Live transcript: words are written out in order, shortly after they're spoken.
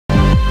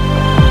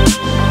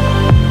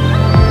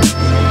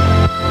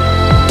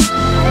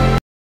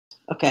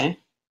Okay.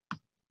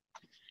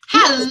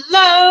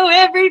 Hello,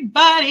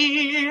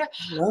 everybody.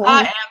 Hello.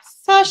 I am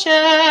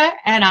Sasha,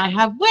 and I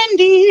have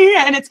Wendi,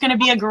 and it's going to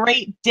be a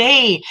great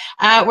day.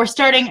 We're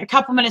starting a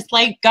couple minutes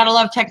late. Gotta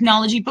love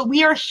technology, but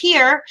we are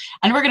here,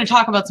 and we're going to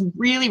talk about some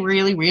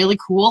really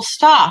cool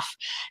stuff.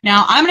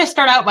 Now, I'm going to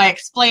start out by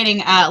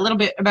explaining a little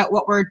bit about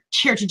what we're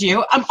here to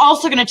do. I'm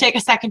also going to take a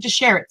second to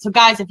share it. So,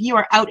 guys, if you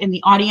are out in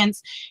the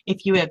audience,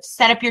 if you have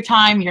set up your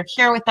time, you're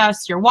here with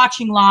us, you're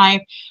watching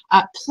live,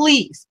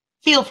 please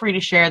feel free to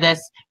share this.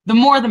 The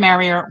more the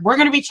merrier. We're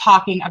going to be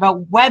talking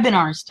about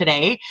webinars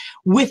today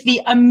with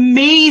the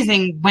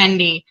amazing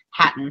Wendi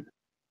Hatton.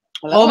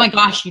 Hello. Oh my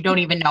gosh, you don't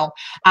even know,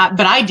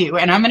 but I do,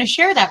 and I'm going to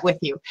share that with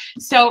you.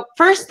 So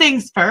first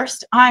things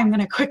first, I'm going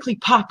to quickly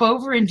pop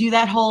over and do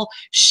that whole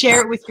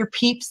share it with your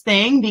peeps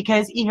thing,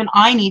 because even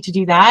I need to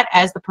do that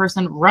as the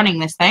person running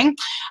this thing.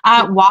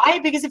 Why?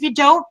 Because if you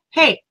don't,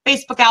 hey,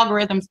 Facebook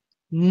algorithms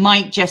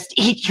might just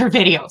eat your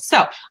video.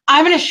 So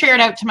I'm going to share it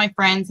out to my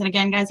friends. And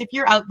again, guys, if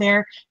you're out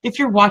there, if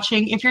you're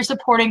watching, if you're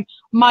supporting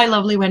my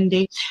lovely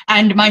Wendi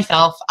and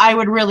myself, I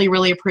would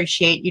really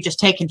appreciate you just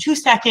taking 2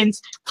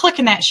 seconds,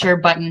 clicking that share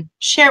button,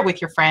 share it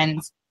with your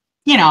friends.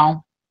 You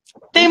know,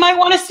 they might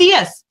want to see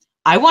us.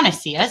 I want to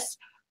see us.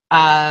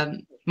 My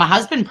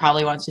husband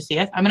probably wants to see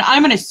us. I'm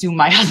going to assume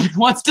my husband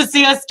wants to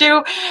see us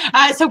too.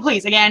 So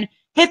please, again,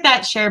 hit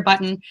that share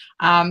button,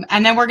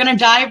 and then we're going to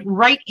dive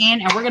right in,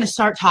 and we're going to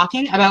start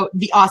talking about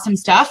the awesome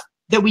stuff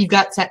that we've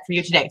got set for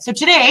you today. So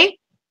today,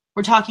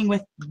 we're talking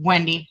with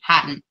Wendi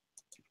Hatton.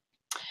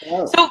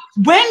 Oh. So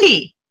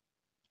Wendi,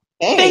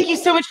 Hey. thank you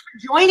so much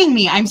for joining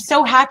me. I'm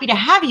so happy to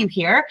have you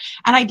here,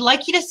 and I'd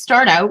like you to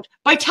start out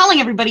by telling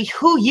everybody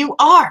who you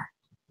are.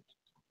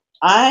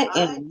 My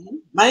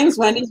name is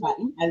Wendi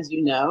Allen, as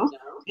you know,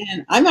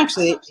 and I'm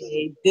actually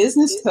a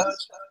business coach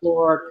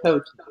for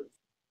coaches.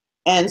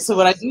 And so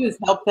what I do is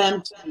help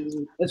them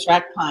to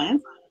attract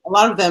clients. A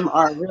lot of them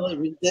are really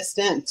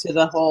resistant to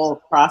the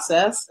whole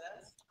process.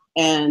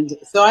 And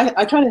so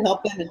I try to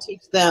help them and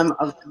teach them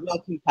of real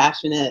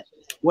compassionate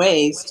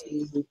ways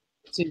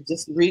to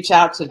just reach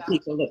out to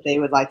people that they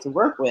would like to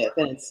work with.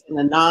 And it's in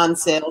a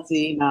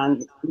non-salesy,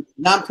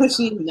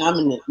 non-pushy,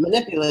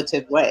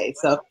 non-manipulative way.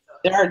 So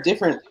there are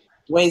different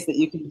ways that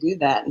you can do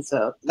that. And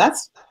so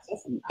that's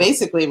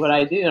basically what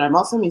I do. And I'm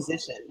also a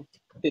musician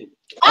too.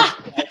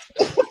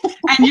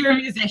 And you're a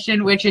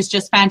musician, which is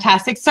just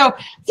fantastic. So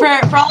for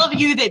all of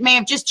you that may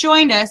have just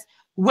joined us,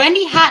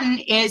 Wendi Hatton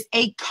is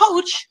a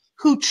coach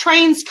who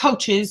trains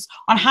coaches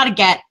on how to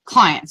get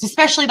clients,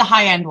 especially the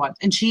high-end ones.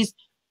 And she's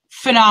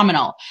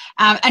phenomenal.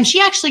 And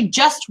she actually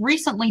just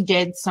recently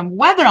did some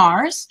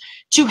webinars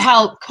to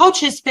help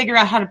coaches figure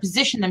out how to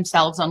position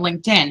themselves on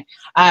LinkedIn.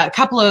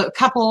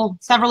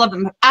 Several of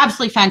them,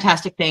 absolutely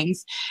fantastic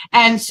things.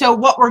 And so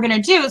what we're going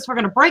to do is we're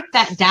going to break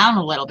that down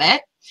a little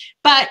bit.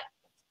 But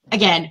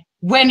again,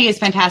 Wendi is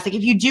fantastic.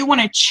 If you do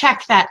want to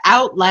check that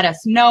out, let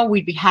us know.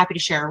 We'd be happy to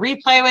share a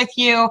replay with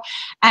you.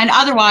 And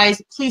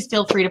otherwise, please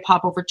feel free to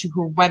pop over to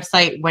her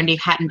website,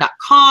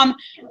 wendihatton.com.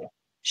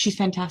 She's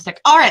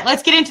fantastic. All right,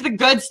 let's get into the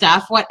good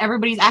stuff, what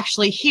everybody's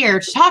actually here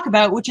to talk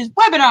about, which is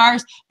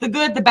webinars, the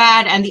good, the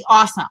bad, and the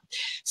awesome.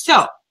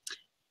 So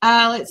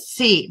let's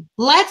see.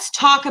 Let's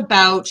talk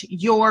about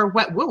your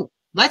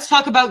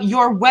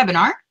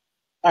webinar.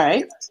 All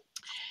right.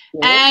 Yeah.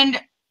 And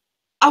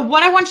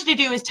what I want you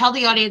to do is tell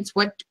the audience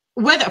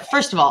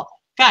first of all,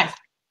 guys,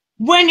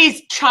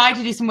 Wendi's tried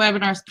to do some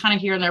webinars kind of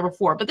here and there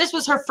before, but this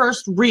was her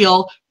first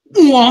real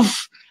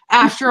oomph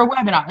after a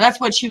webinar. That's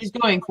what she was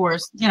going for.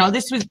 You know,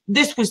 this was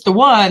the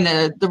one,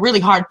 the really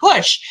hard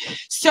push.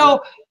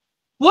 So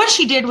what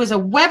she did was a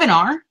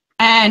webinar,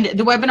 and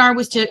the webinar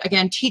was to,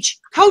 again, teach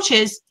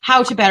coaches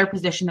how to better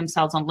position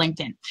themselves on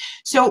LinkedIn.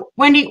 So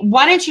Wendi,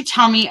 why don't you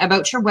tell me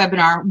about your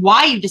webinar,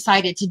 why you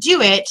decided to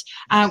do it,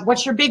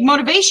 what your big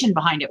motivation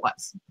behind it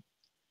was?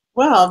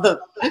 Well, the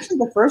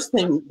first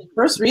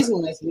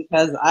reason was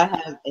because I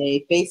have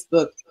a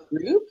Facebook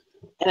group,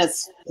 and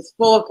it's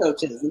full of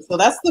coaches. And so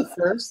that's the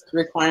first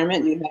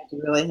requirement. You have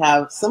to really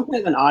have some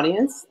kind of an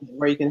audience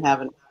where you can have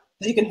a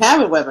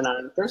webinar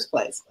in the first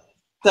place.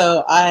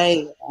 So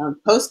I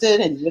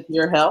posted, and with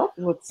your help,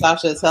 with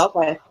Sasha's help,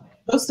 I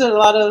posted a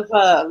lot of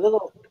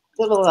little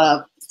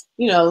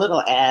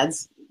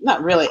ads,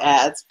 not really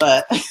ads,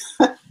 but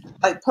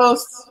like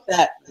posts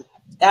that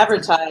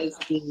advertise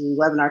the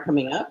webinar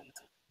coming up,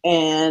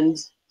 and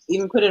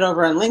even put it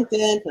over on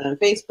LinkedIn, put it on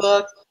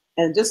Facebook,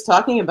 and just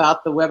talking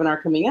about the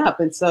webinar coming up.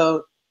 And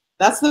so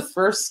that's the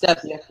first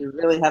step. You have to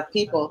really have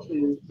people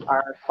who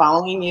are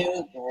following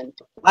you and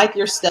like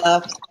your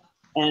stuff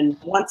and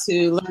want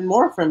to learn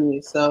more from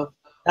you. So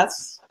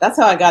that's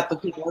how I got the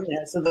people in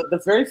there. So the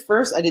very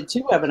first, I did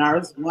 2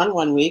 webinars,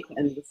 one week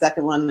and the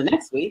second one the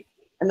next week.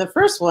 And the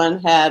first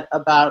one had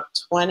about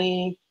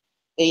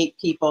 28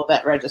 people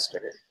that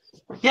registered.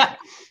 Yeah.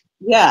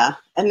 Yeah.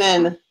 And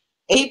then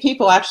 8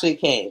 people actually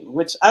came,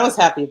 which I was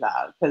happy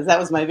about, because that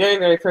was my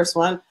very first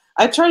one.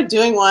 I tried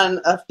doing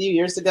one a few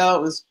years ago.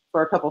 It was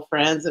for a couple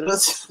friends. It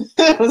was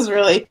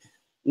really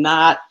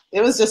not, it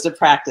was just a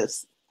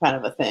practice kind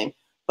of a thing.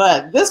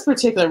 But this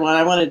particular one,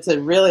 I wanted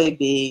to really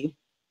be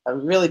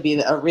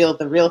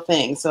the real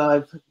thing. So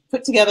I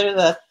put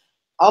together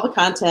all the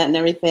content and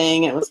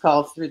everything. It was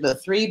called "Through the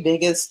 3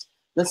 Biggest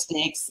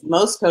Mistakes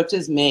Most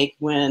Coaches Make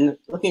When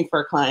Looking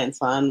for Clients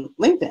on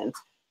LinkedIn."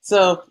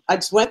 So I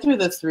just went through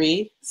the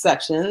 3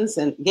 sections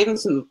and gave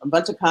them a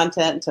bunch of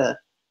content to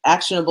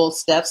actionable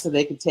steps that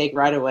they could take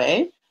right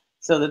away,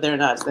 so that they're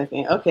not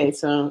thinking, okay,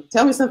 so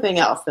tell me something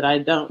else that I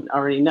don't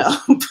already know.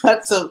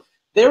 But so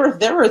there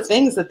were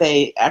things that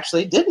they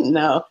actually didn't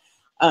know,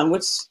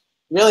 which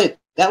really,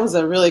 that was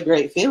a really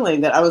great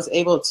feeling, that I was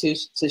able to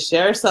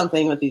share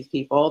something with these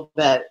people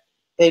that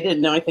they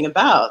didn't know anything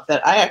about,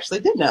 that I actually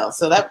did know.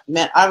 So that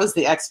meant I was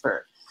the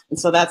expert. And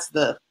so that's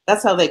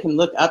how they can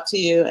look up to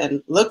you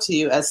and look to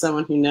you as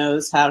someone who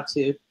knows how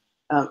to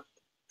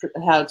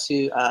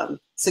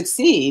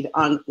succeed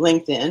on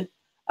LinkedIn.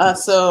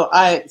 So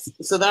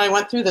then I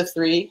went through the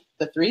three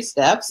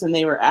steps, and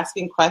they were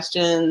asking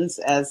questions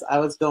as I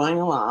was going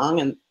along,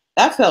 and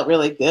that felt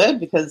really good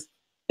because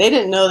they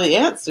didn't know the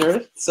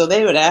answer, so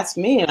they would ask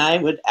me, and I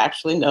would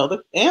actually know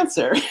the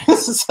answer.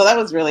 So that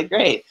was really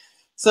great.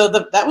 So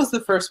that was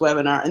the first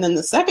webinar, and then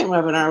the second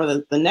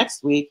webinar, the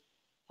next week,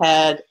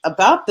 had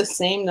about the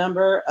same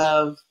number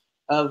of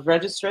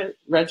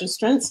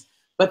registrants,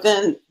 but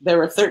then there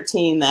were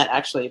 13 that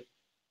actually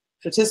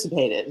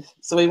participated.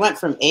 So we went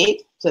from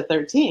 8 to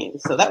 13.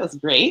 So that was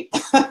great.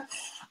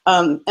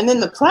 And then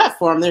the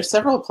platform, there's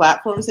several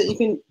platforms that you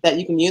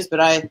can use, but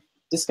I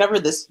discovered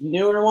this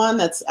newer one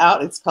that's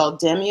out. It's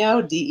called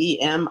Demio,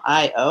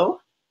 DEMIO.com.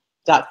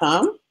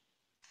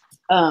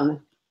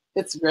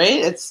 It's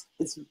great. It's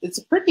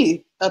a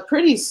pretty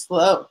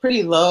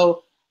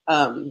low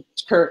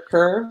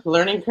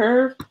learning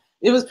curve.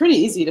 It was pretty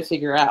easy to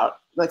figure out.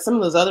 Like some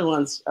of those other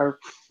ones are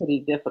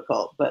pretty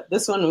difficult, but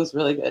this one was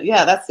really good.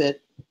 Yeah, that's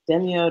it.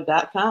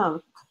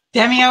 Demio.com.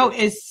 Demio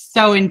is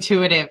so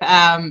intuitive,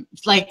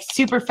 like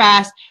super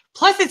fast.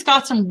 Plus, it's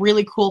got some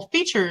really cool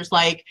features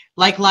like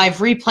live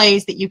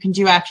replays that you can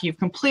do after you've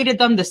completed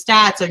them. The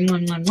stats are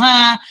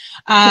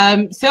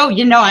so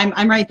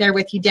I'm right there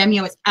with you.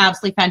 Demio is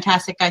absolutely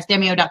fantastic, guys.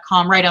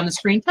 Demio.com right on the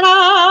screen.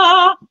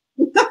 Ta-da!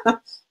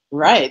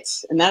 Right,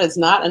 and that is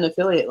not an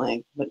affiliate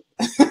link, but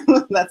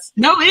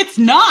no, it's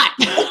not.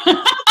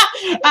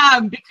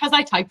 Because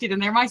I typed it in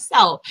there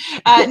myself.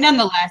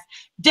 Nonetheless,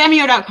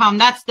 Demio.com,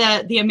 that's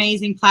the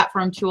amazing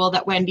platform tool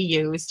that Wendi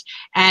used.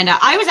 And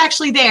I was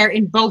actually there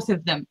in both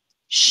of them.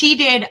 She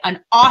did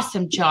an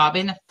awesome job.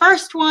 In the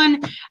first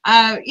one,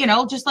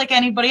 just like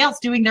anybody else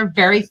doing their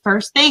very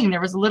first thing, there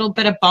was a little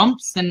bit of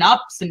bumps and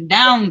ups and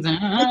downs,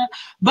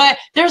 but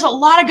there's a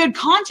lot of good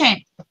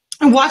content.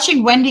 And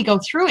watching Wendi go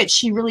through it,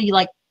 she really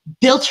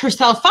built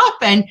herself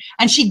up and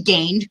she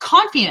gained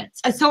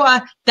confidence. And so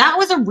that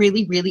was a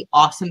really, really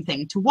awesome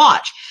thing to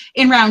watch.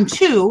 In round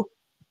 2,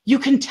 you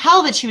can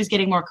tell that she was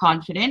getting more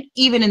confident,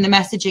 even in the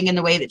messaging and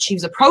the way that she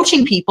was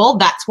approaching people.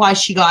 That's why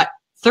she got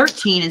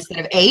 13 instead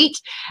of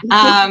 8.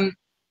 Right.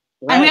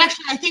 And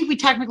I think we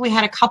technically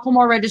had a couple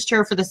more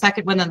register for the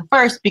second one than the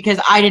first, because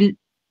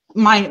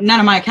none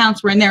of my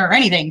accounts were in there or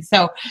anything.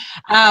 So,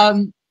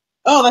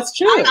 oh, that's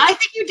true. I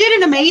think you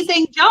did an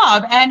amazing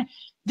job. And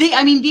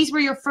these were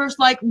your first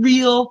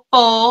real,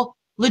 full,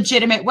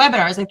 legitimate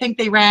webinars. I think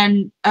they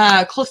ran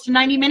close to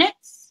 90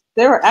 minutes.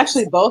 They were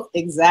actually both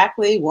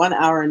exactly 1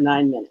 hour and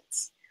 9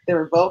 minutes. They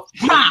were both.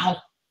 Wow.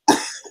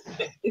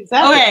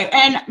 Exactly. Okay,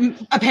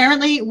 and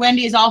apparently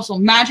Wendi is also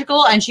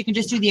magical, and she can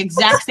just do the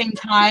exact same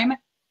time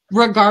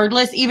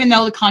regardless, even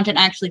though the content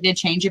actually did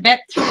change a bit.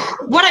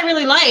 What I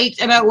really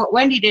liked about what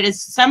Wendi did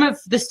is some of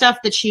the stuff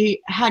that she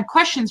had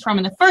questions from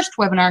in the first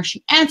webinar,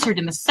 she answered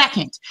in the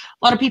second.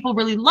 A lot of people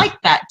really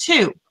liked that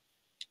too.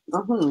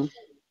 Mm-hmm.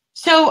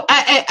 So,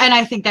 and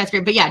I think that's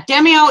great. But yeah,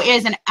 Demio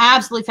is an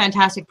absolutely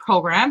fantastic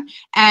program,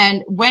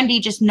 and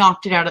Wendi just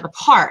knocked it out of the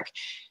park.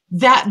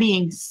 That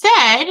being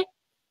said,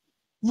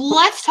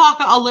 let's talk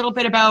a little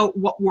bit about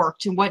what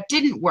worked and what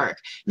didn't work.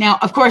 Now,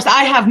 of course,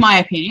 I have my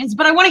opinions,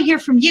 but I want to hear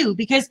from you,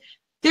 because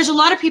there's a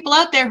lot of people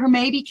out there who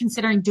may be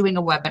considering doing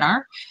a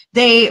webinar.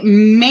 They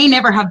may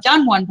never have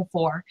done one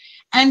before.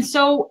 And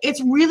so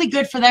it's really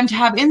good for them to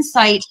have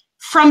insight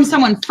from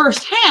someone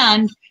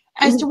firsthand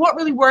as to what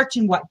really worked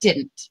and what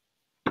didn't.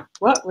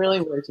 What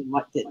really worked and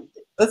what didn't.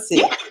 Let's see.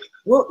 Yeah.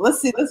 Well, let's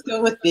see. Let's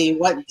go with the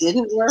what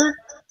didn't work.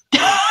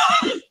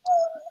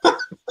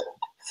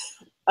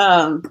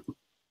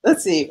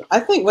 Let's see.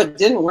 I think what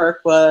didn't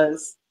work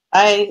was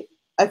I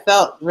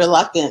felt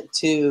reluctant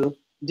to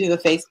do the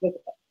Facebook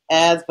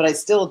ads, but I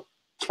still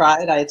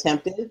tried. I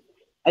attempted.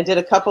 I did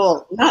a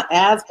couple, not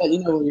ads, but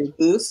when you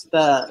boost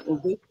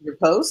your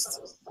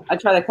posts. I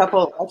tried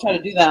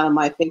to do that on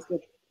my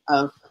Facebook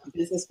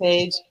business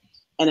page,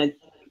 and it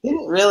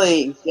didn't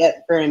really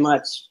get very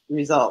much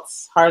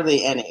results,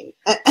 hardly any.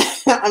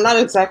 I'm not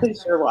exactly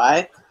sure why.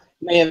 It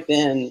may have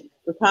been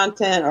the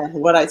content or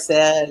what I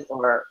said,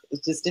 or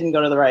it just didn't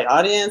go to the right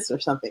audience or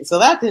something. So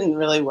that didn't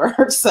really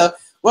work. So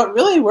what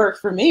really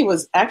worked for me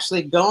was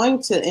actually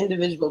going to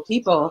individual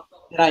people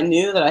that I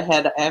knew that I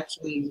had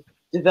actually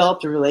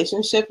developed a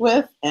relationship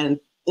with and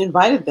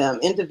invited them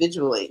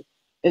individually.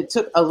 It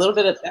took a little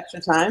bit of extra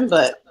time,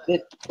 but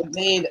it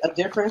made a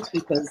difference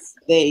because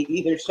they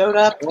either showed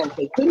up or if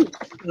they couldn't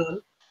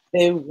come,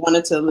 they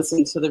wanted to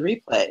listen to the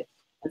replay.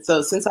 And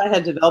so since I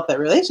had developed that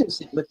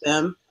relationship with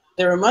them,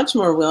 they were much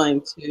more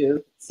willing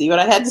to see what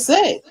I had to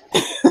say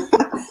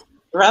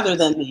rather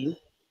than me.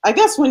 I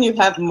guess when you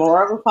have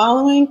more of a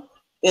following,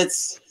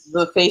 it's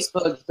the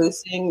Facebook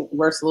boosting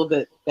works a little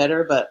bit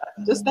better, but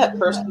just that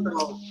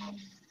personal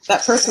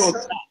touch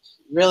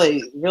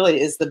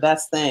really is the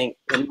best thing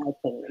in my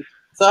opinion.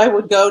 So I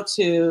would go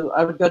to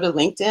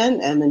LinkedIn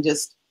and then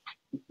just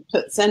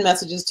send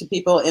messages to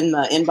people in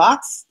the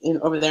inbox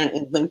over there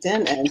in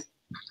LinkedIn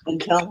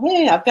and tell them,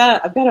 hey, I've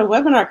got a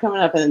webinar coming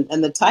up,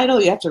 and the title,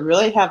 you have to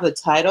really have the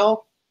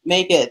title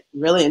make it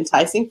really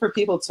enticing for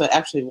people to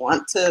actually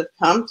want to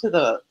come to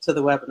the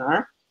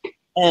webinar.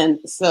 And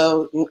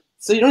so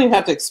you don't even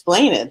have to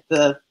explain it.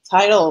 The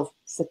title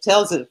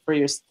tells it for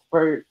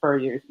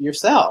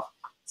yourself.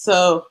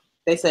 So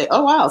they say,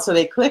 oh wow, so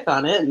they click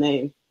on it and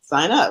they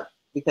sign up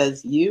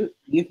because you've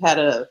had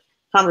a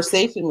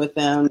conversation with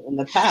them in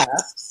the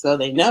past, so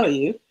they know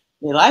you,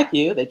 they like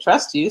you, they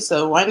trust you,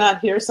 so why not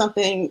hear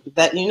something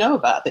that you know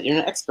about, that you're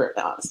an expert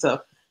on?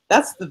 So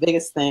that's the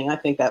biggest thing I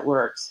think that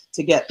worked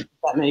to get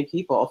that many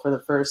people for the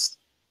first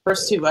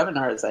 2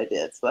 webinars I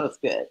did. So that was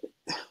good.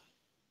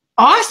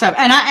 Awesome.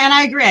 And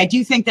I agree. I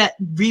do think that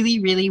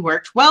really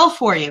worked well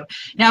for you.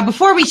 Now,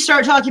 before we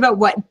start talking about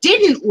what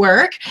didn't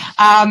work,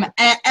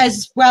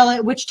 as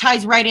well, which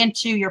ties right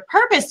into your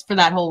purpose for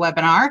that whole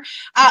webinar,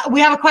 we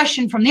have a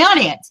question from the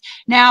audience.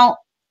 Now,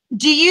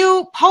 do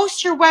you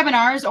post your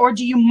webinars or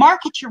do you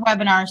market your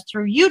webinars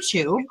through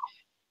YouTube?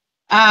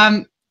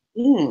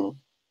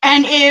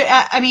 And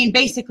I mean,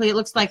 basically, it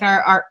looks like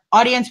our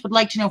audience would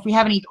like to know if we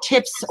have any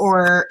tips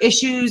or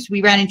issues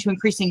we ran into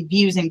increasing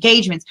views and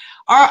engagements.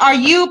 Are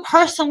you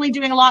personally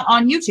doing a lot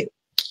on YouTube?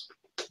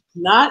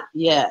 Not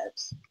yet.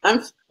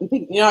 I'm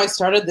thinking, I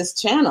started this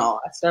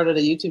channel. I started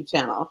a YouTube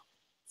channel.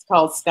 It's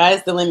called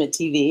Sky's the Limit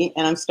TV,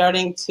 and I'm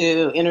starting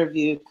to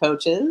interview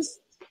coaches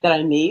that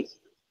I meet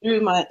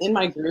through in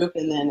my group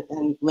and then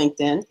in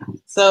LinkedIn.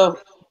 So,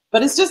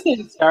 but it's just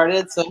getting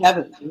started, so I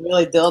haven't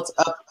really built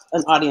up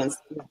an audience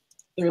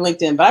through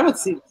LinkedIn, but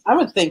I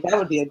would think that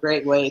would be a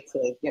great way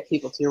to get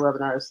people to your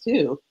webinars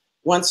too,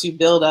 once you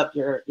build up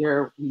your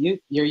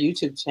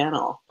YouTube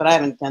channel. But I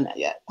haven't done that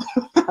yet.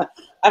 I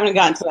haven't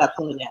gotten to that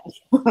point yet.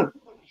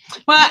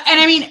 Well, and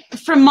I mean,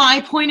 from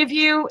my point of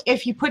view,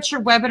 if you put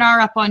your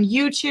webinar up on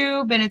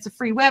YouTube and it's a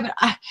free webinar,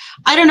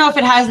 I don't know if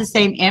it has the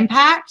same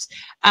impact.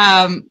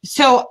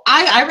 So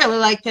I really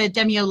like the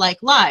Demio Like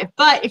Live,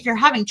 but if you're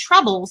having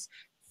troubles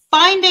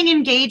finding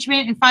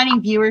engagement and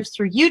finding viewers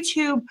through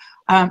YouTube,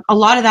 a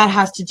lot of that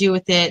has to do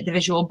with the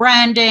visual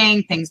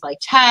branding, things like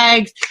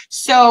tags.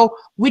 So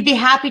we'd be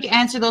happy to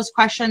answer those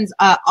questions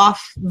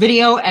off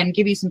video and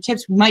give you some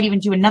tips. We might even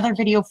do another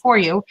video for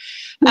you.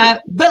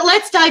 But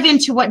let's dive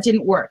into what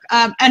didn't work.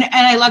 And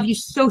I love you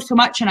so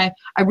much, and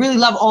I really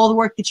love all the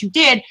work that you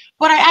did.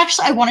 But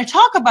I want to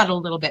talk about it a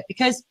little bit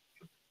because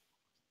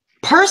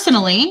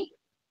personally,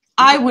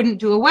 I wouldn't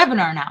do a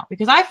webinar now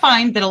because I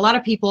find that a lot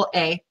of people,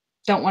 A,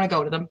 don't want to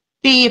go to them.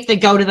 B, if they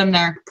go to them,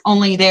 they're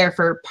only there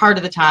for part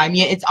of the time.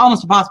 It's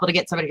almost impossible to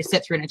get somebody to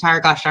sit through an entire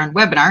gosh darn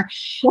webinar.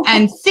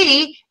 And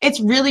C,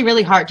 it's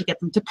really hard to get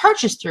them to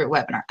purchase through a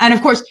webinar. And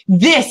of course,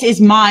 this is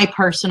my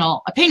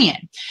personal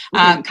opinion,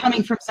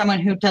 coming from someone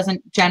who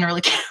doesn't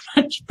generally care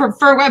much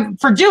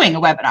for doing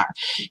a webinar.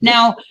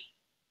 Now,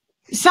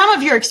 some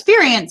of your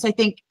experience, I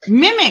think,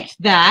 mimicked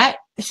that.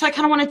 So I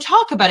kind of want to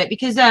talk about it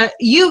because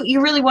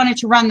you really wanted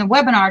to run the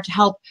webinar to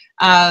help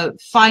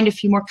find a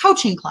few more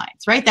coaching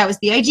clients, right? That was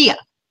the idea.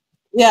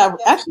 Yeah,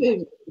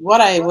 actually,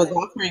 what I was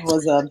offering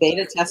was a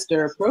beta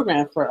tester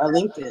program for a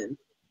LinkedIn,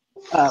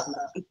 a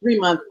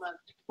 3-month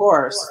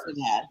course for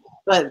that.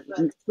 But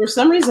for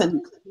some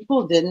reason,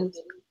 people didn't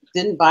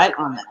bite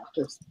on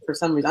that. For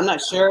some reason, I'm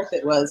not sure if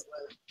it was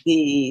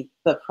the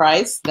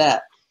price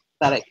that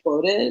I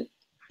quoted.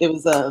 It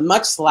was a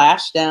much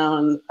slashed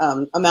down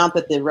amount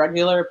that the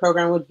regular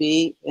program would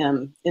be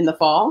in the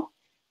fall,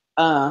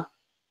 and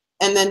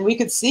then we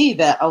could see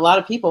that a lot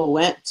of people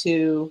went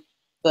to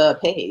the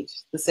page,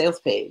 the sales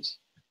page.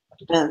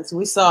 And so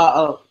we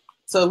saw,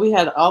 so we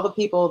had all the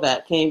people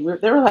that came,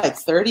 there were like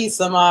 30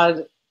 some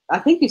odd, I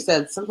think you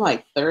said something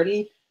like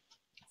 30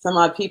 some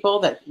odd people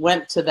that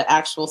went to the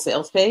actual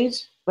sales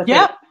page, but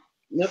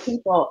no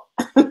people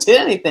did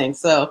anything.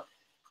 So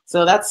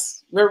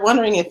we're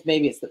wondering if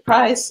maybe it's the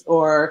price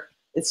or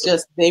it's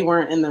just they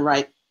weren't in the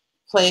right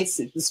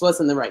place. This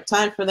wasn't the right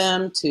time for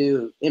them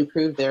to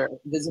improve their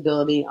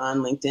visibility on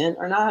LinkedIn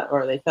or not,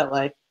 or they felt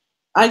like,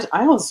 I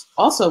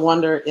also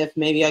wonder if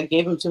maybe I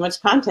gave them too much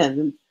content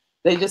and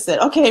they just said,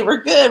 okay, we're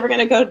good. We're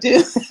going to go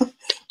do,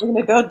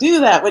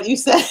 that. What you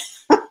said.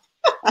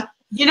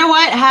 You know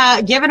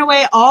what? Giving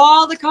away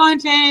all the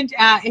content,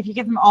 if you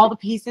give them all the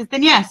pieces,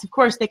 then yes, of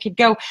course they could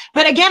go.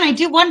 But again, I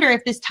do wonder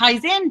if this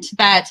ties into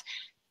that,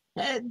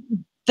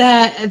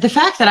 the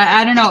fact that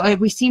I don't know,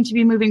 we seem to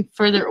be moving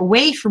further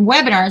away from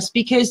webinars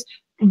because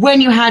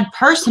when you had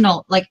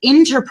personal, like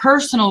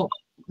interpersonal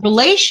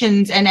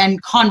relations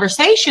and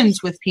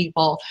conversations with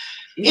people,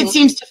 it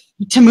seems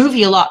to move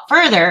you a lot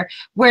further.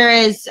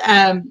 Whereas,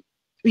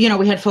 you know,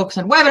 we had folks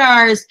on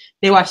webinars,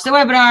 they watched the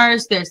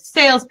webinars, there's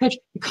sales pitch,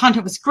 the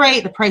content was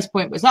great, the price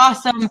point was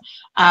awesome.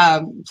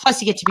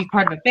 Plus you get to be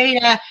part of a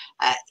beta.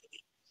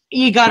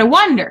 You got to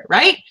wonder,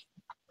 right?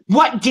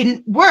 What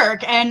didn't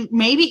work? And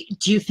maybe,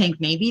 do you think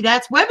maybe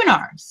that's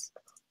webinars?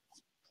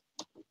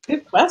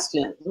 Good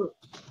question.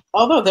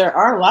 Although there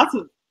are lots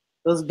of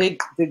those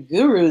big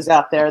gurus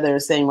out there that are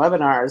saying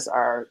webinars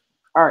are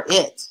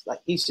it. Like,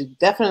 you should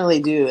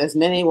definitely do as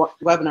many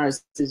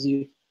webinars as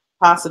you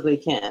possibly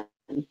can.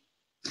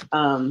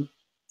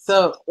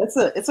 So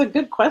it's a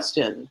good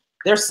question.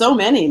 There's so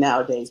many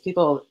nowadays.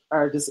 People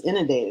are just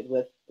inundated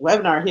with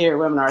webinar here,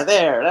 webinar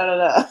there, da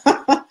da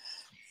da.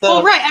 So,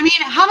 well, right. I mean,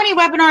 how many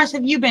webinars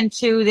have you been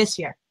to this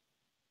year?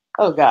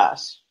 Oh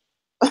gosh,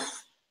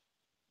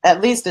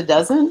 at least a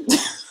dozen.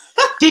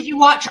 Did you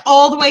watch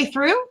all the way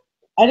through?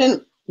 I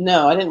didn't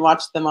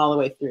watch them all the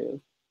way through.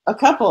 A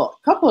couple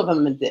of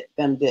them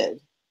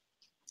did.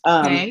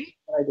 Okay.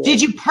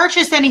 Did you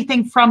purchase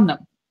anything from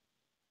them?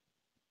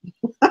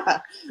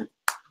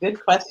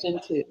 Good question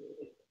too.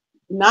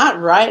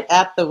 Not right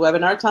at the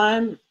webinar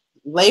time.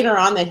 Later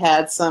on, they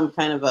had some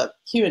kind of a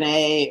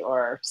Q&A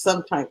or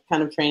some kind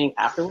of training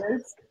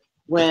afterwards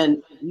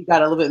when you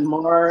got a little bit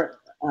more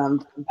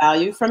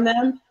value from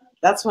them.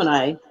 That's when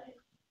I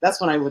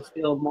would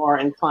feel more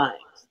inclined.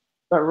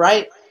 But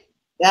right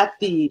at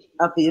the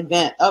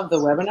event of the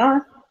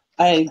webinar,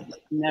 I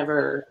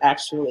never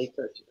actually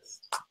purchased.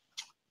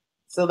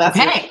 So that's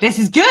okay. This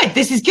is good.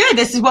 This is good.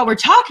 This is what we're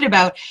talking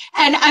about.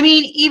 And I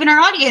mean, even our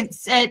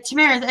audience,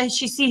 Tamara,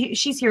 she's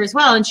here as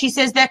well, and she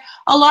says that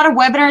a lot of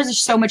webinars are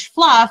so much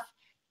fluff,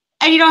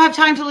 and you don't have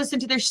time to listen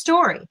to their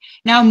story.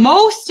 Now,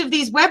 most of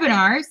these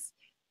webinars,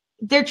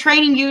 they're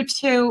training you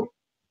to,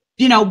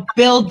 you know,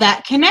 build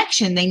that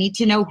connection. They need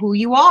to know who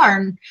you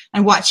are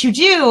and what you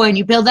do, and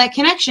you build that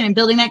connection, and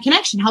building that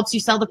connection helps you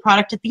sell the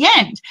product at the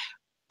end.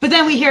 But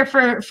then we hear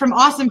from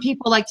awesome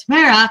people like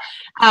Tamara,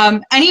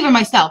 and even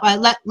myself.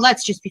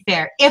 Let's just be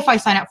fair. If I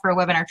sign up for a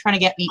webinar, trying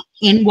to get me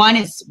in one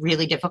is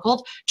really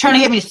difficult. Trying to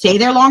get me to stay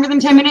there longer than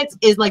 10 minutes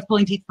is like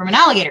pulling teeth from an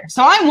alligator.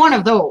 So I'm one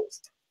of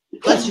those,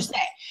 let's just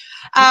say.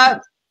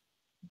 But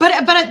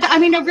I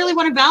mean, I really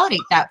want to validate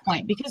that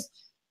point, because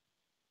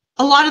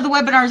a lot of the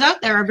webinars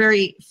out there are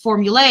very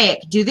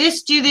formulaic. Do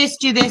this, do this,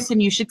 do this,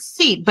 and you should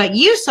succeed. But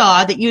you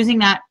saw that using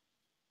that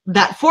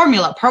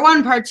formula, part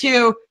 1, part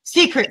 2,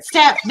 secret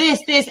step,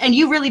 this, and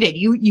you really did.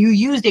 You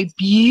used a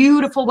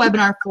beautiful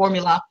webinar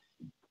formula,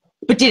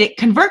 but did it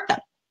convert them?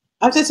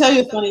 I have to tell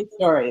you a funny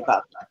story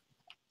about that.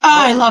 Oh,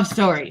 I love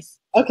stories.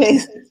 Okay,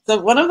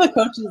 so one of the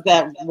coaches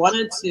that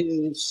wanted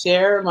to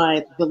share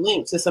the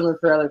link to some of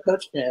her other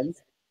coach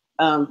friends,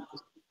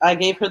 I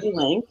gave her the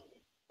link,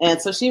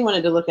 and so she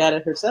wanted to look at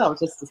it herself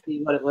just to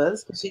see what it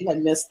was, because she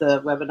had missed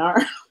the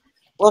webinar.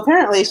 Well,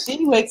 apparently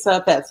she wakes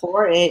up at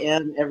 4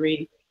 a.m.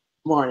 every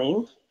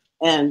morning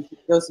and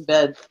goes to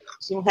bed.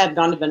 She had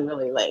gone to bed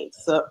really late.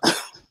 So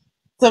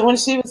when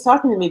she was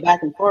talking to me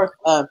back and forth,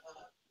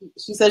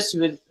 she said she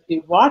would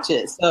watch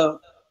it. So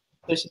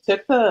she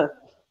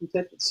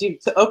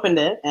opened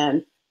it,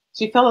 and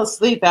she fell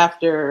asleep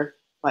after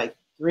like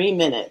 3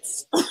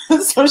 minutes.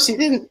 So she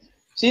didn't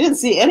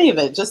see any of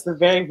it, just the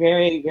very,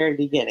 very, very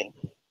beginning.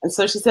 And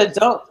so she said,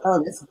 "Don't.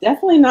 It's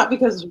definitely not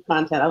because of your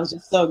content. I was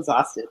just so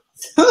exhausted."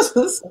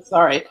 So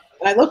sorry.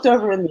 And I looked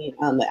over on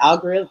the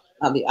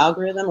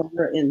algorithm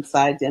over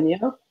inside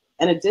Demio,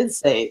 and it did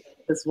say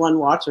this one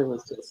watcher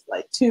was just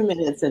like 2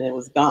 minutes and it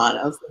was gone.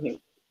 I was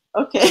thinking,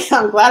 okay,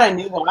 I'm glad I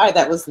knew why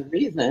that was the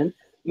reason.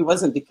 It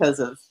wasn't because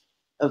of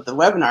the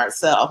webinar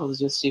itself. It was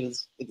just she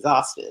was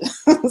exhausted.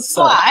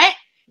 So. But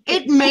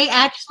it may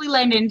actually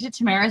lend into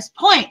Tamara's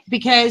point,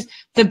 because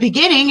the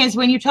beginning is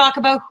when you talk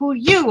about who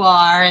you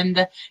are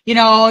and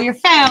your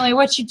family,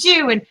 what you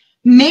do, and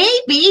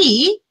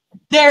maybe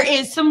there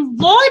is some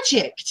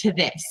logic to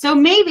this. So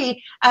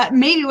maybe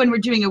when we're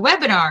doing a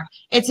webinar,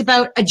 it's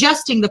about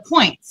adjusting the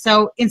point.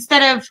 So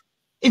instead of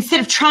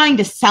trying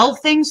to sell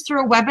things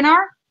through a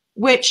webinar,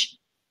 which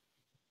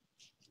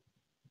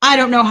I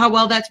don't know how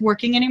well that's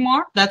working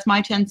anymore. That's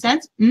my 10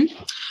 cents.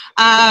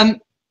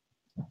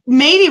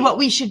 Maybe what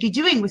we should be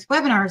doing with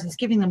webinars is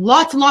giving them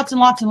lots and lots and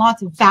lots and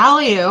lots of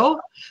value,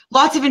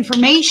 lots of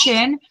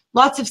information,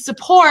 lots of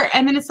support.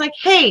 And then it's like,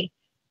 hey,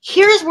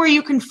 here's where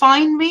you can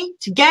find me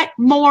to get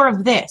more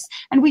of this.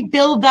 And we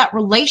build that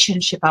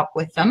relationship up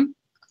with them,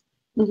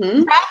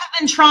 rather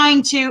than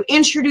trying to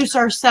introduce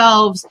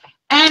ourselves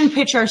and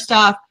pitch our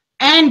stuff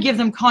and give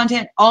them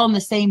content all in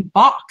the same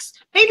box.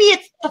 Maybe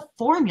it's the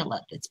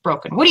formula that's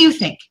broken. What do you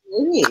think?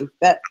 Maybe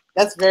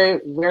that's very,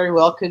 very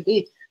well could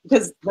be.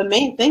 Because the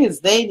main thing is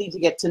they need to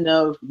get to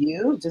know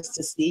you, just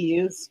to see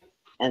you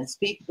and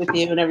speak with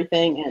you and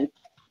everything. And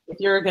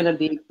if you're going to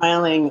be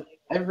piling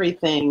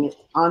everything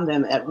on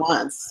them at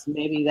once,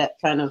 maybe that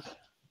kind of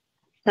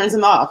turns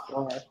them off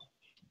or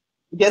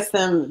gets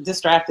them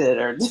distracted,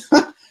 or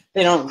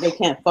they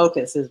can't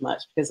focus as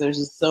much because there's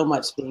just so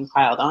much being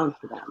piled on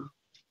for them.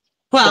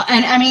 Well,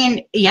 and I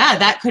mean, yeah,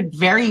 that could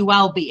very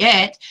well be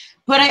it.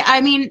 But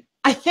I mean,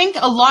 I think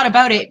a lot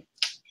about it.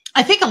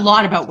 I think a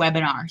lot about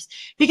webinars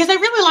because I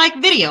really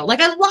like video.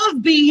 Like I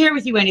love being here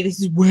with you, Wendy. This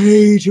is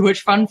way too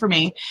much fun for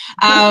me.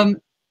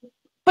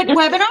 But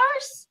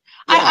webinars,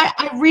 Yeah.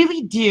 I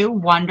really do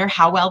wonder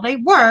how well they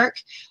work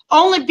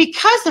only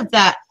because of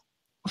that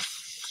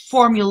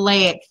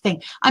formulaic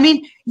thing. I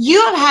mean,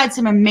 you have had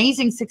some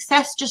amazing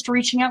success just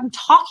reaching out and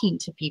talking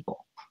to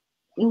people.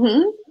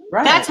 Mm-hmm.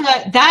 Right.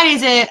 That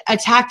is a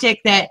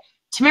tactic that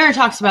Tamara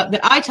talks about,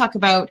 that I talk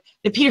about,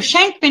 that Peter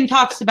Shankman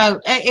talks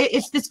about.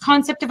 It's this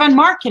concept of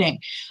unmarketing.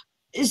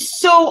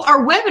 So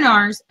our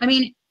webinars, I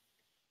mean,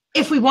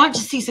 if we want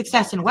to see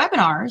success in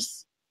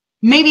webinars,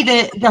 maybe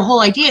the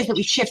whole idea is that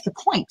we shift the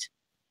point.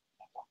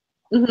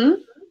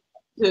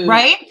 Mm-hmm.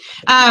 Right?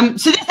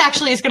 So this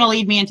actually is going to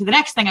lead me into the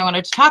next thing I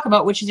wanted to talk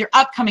about, which is your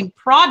upcoming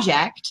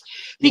project,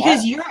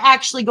 because you're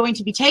actually going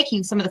to be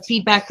taking some of the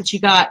feedback that you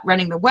got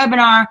running the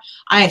webinar.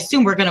 I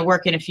assume we're going to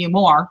work in a few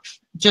more,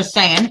 just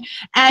saying.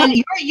 And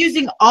you're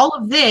using all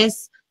of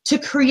this to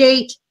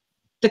create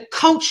the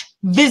Coach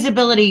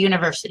Visibility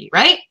University,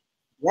 right?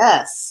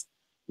 Yes.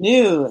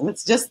 New.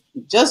 It's just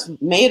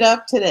made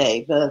up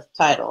today, the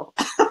title.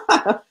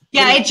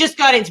 Yeah, it just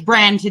got its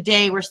brand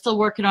today. We're still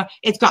working on,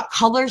 it's got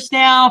colors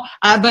now,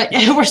 but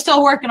we're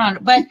still working on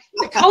it. But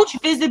the Coach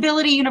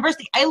Visibility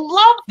University, I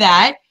love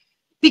that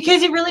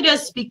because it really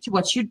does speak to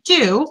what you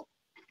do.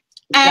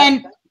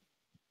 And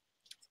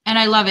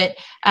I love it.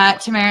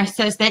 Tamara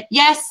says that,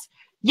 yes,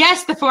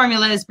 the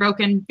formula is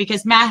broken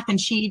because math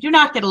and she do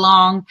not get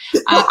along.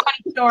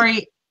 Funny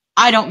story,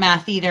 I don't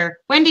math either.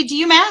 Wendy, do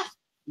you math?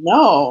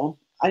 No.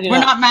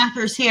 We're not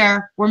mathers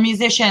here. We're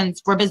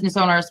musicians. We're business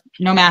owners.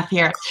 No math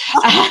here.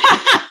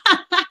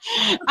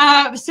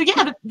 So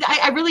yeah,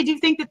 I really do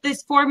think that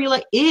this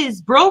formula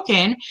is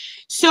broken.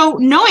 So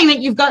knowing that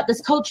you've got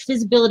this Coach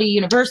Visibility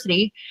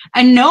University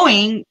and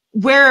knowing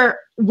where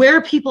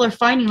people are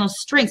finding those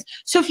strengths.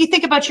 So if you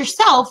think about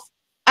yourself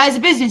as a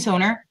business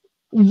owner,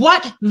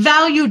 what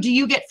value do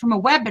you get from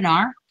a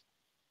webinar?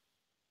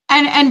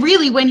 And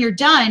really, when you're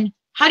done,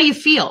 how do you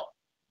feel?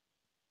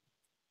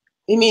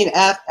 You mean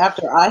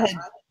after I had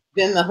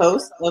been the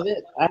host of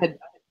it?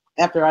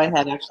 After I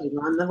had actually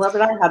run the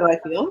webinar, how do I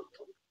feel?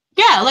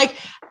 Yeah,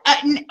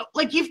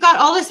 like you've got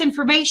all this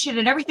information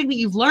and everything that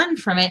you've learned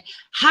from it.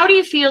 How do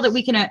you feel that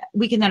we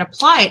can then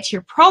apply it to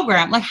your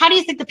program? Like, how do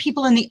you think the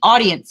people in the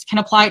audience can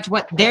apply it to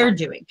what they're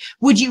doing?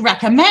 Would you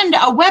recommend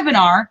a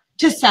webinar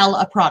to sell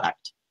a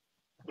product?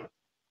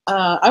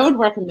 I would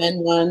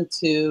recommend one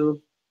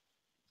to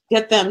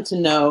get them to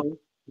know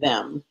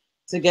them,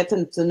 to get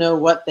them to know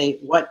what they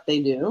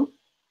do.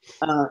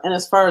 And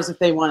as far as if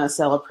they want to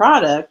sell a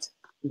product,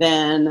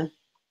 then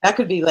that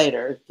could be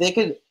later. They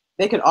could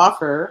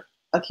offer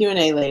a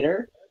Q&A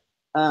later.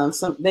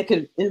 So they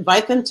could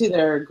invite them to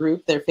their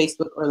group, their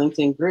Facebook or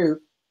LinkedIn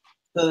group,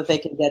 so that they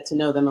can get to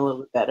know them a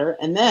little bit better.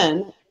 And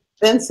then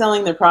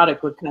selling their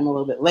product would come a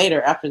little bit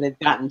later after they've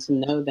gotten to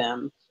know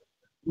them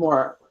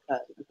more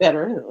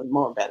better.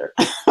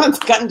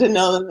 Gotten to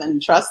know them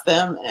and trust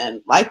them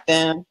and like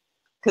them.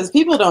 Because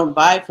people don't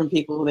buy from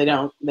people who they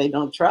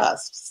don't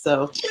trust.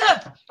 So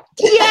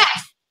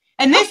yes.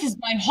 And this is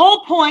my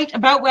whole point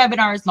about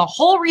webinars. The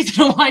whole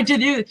reason I wanted to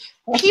do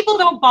this. People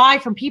don't buy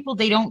from people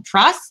they don't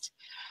trust.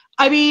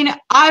 I mean,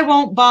 I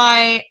won't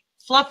buy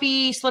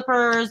fluffy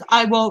slippers.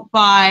 I won't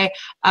buy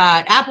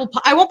apple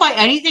pie. I won't buy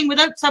anything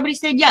without somebody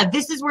saying, yeah,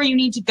 this is where you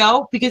need to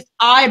go because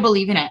I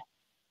believe in it.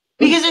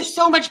 Because there's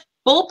so much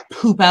bull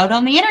poop out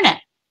on the internet.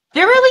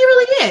 There really,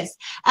 really is.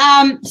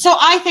 So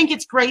I think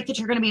it's great that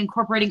you're going to be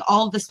incorporating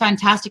all of this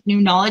fantastic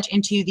new knowledge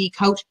into the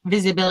Coach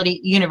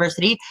Visibility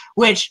University,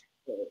 which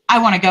I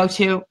want to go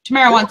to.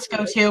 Tamara wants to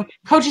go to.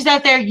 Coaches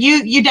out there,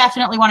 you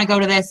definitely want to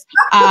go to this.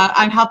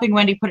 I'm helping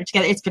Wendy put it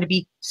together. It's going to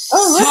be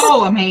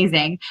so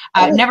amazing.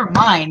 Never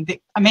mind the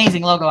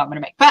amazing logo I'm going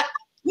to make. But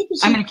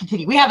I'm going to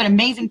continue. We have an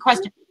amazing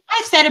question.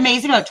 I've said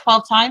amazing about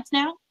 12 times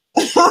now.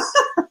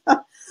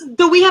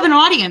 So we have an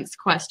audience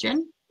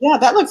question. Yeah,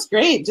 that looks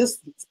great. Just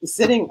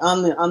sitting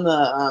on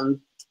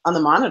the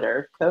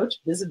monitor, Coach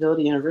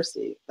Visibility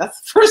University. That's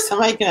the first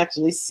time I can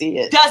actually see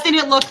it. Doesn't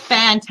it look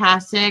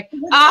fantastic?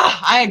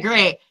 I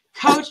agree.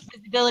 Coach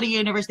Visibility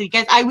University.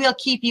 Guys, I will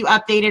keep you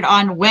updated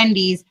on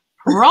Wendy's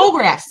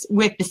progress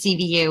with the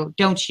CVU.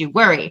 Don't you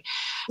worry.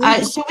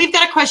 So we've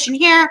got a question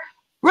here.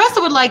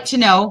 Russell would like to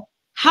know,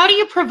 how do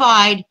you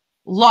provide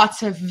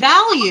lots of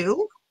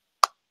value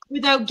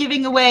without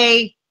giving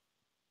away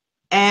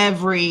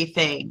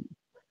everything?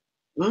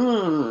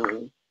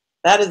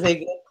 That is a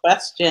good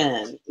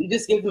question. You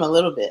just give them a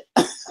little bit.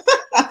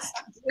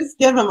 Just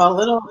give them a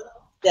little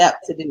step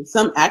to do,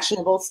 some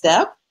actionable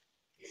step,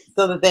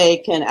 so that they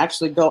can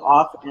actually go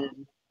off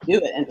and do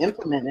it and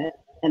implement it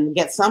and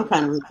get some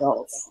kind of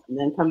results and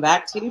then come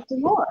back to you for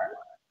more.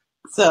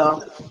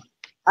 So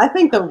I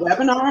think the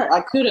webinar,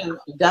 I could have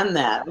done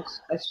that.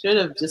 I should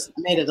have just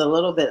made it a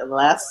little bit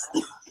less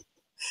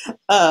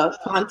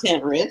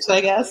content rich,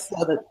 I guess,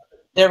 so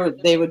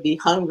that they would be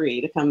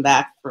hungry to come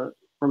back for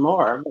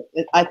more.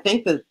 But I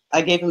think that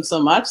I gave them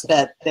so much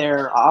that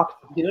they're off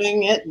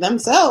doing it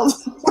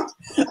themselves.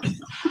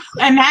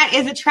 And that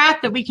is a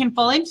trap that we can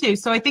fall into.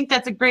 So I think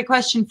that's a great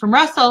question from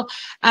Russell.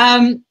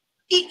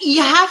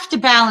 You have to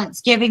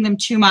balance giving them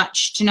too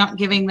much to not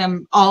giving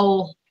them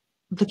all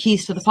the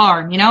keys to the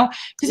farm, you know?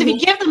 Because if you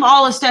give them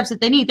all the steps that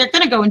they need, they're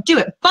going to go and do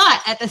it.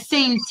 But at the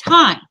same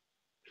time,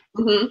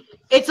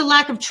 it's a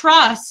lack of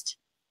trust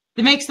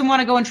that makes them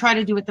want to go and try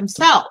to do it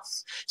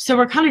themselves. So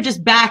we're kind of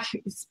just back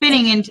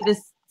spinning into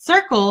this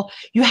circle.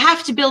 You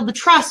have to build the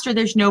trust or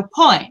there's no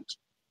point.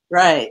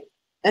 Right.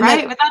 And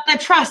right? Without that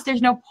trust,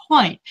 there's no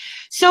point.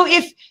 So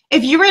if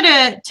you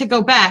were to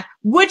go back,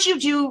 would you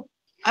do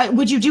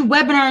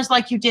webinars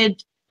like you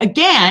did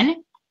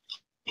again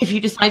if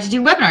you decide to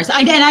do webinars?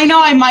 And I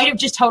know I might have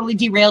just totally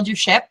derailed your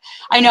ship.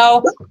 I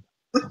know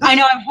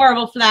I'm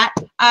horrible for that.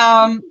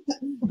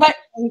 But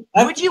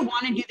would you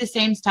want to do the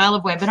same style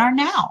of webinar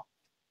now?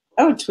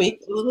 I would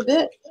tweak a little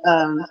bit.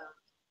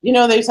 You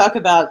know, they talk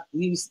about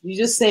you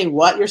just say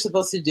what you're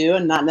supposed to do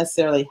and not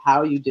necessarily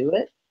how you do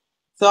it.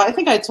 So I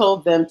think I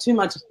told them too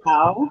much of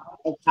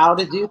how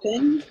to do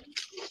things.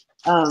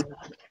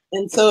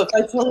 And so if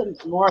I told them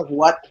more of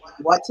what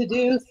to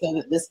do so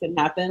that this can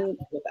happen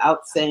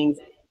without saying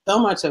so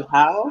much of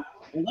how,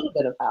 a little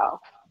bit of how,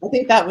 I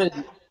think that would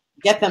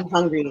get them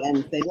hungry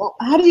and say, well,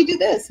 how do you do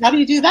this? How do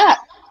you do that?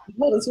 You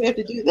told us we have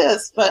to do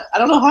this, but I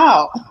don't know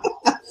how.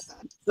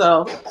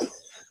 So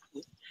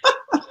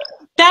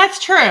that's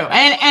true.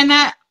 And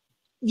that,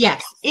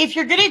 yes, if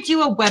you're going to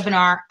do a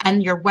webinar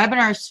and your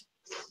webinar's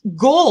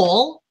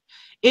goal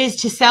is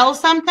to sell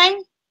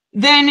something,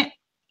 then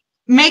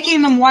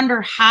making them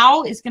wonder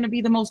how is going to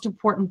be the most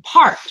important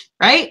part,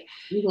 right?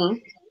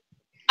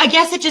 I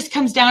guess it just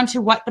comes down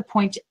to what the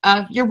point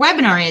of your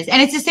webinar is.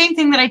 And it's the same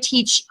thing that I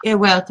teach.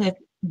 Well,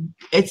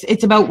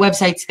 it's about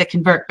websites that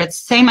convert, but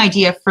same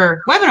idea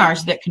for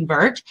webinars that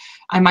convert.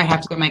 I might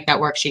have to go make that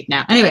worksheet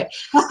now. Anyway,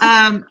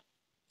 a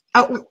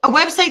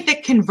website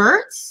that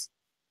converts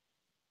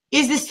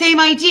is the same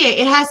idea.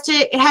 It has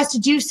to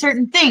do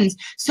certain things.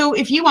 So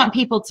if you want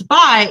people to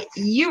buy,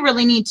 you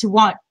really need to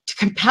want to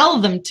compel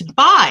them to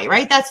buy,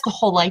 right? That's the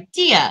whole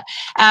idea.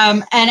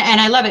 And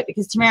I love it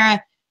because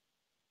Tamara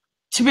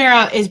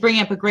is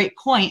bringing up a great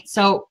point.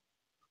 So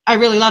I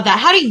really love that.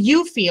 How do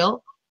you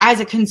feel as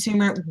a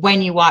consumer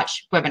when you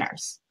watch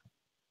webinars?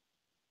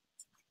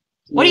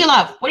 What do you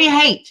love? What do you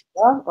hate?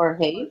 Love or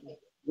hate?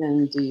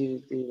 And do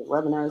you do the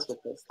webinars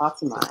with those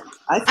thoughts in mind?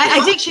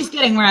 I think she's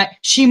getting right.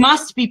 She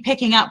must be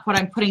picking up what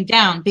I'm putting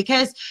down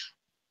because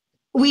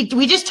we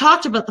just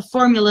talked about the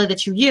formula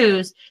that you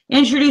use.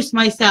 Introduce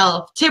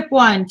myself, tip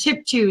 1,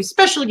 tip 2,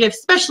 special gift,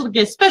 special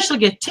gift, special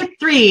gift, tip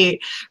 3,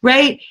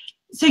 right?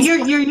 So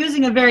you're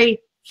using a very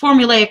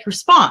formulaic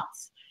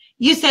response.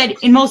 You said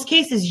in most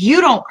cases you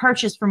don't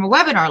purchase from a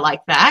webinar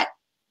like that.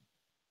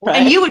 Right.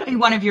 And you would be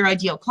one of your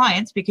ideal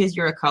clients because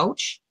you're a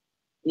coach.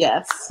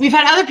 Yes. We've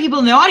had other people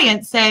in the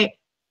audience say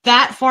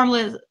that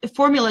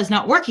formula is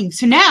not working.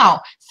 So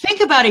now think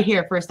about it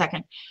here for a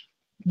second.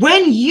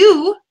 When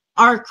you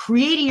are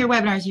creating your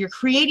webinars, you're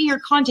creating your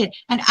content,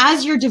 and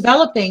as you're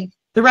developing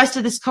the rest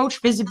of this Coach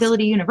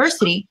Visibility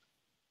University,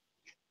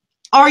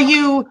 are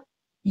you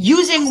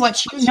using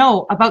what you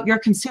know about your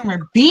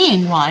consumer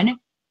being one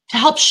to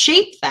help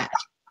shape that?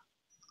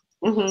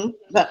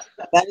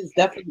 That is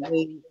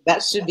definitely,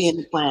 that should be in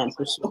the plan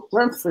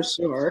for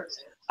sure.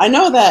 I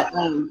know that,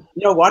 you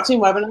know, watching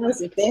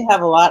webinars, if they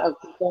have a lot of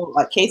people,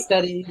 like case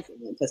studies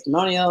and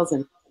testimonials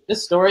and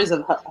just stories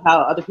of how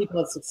other people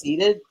have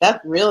succeeded,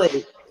 that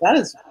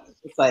is,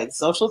 it's like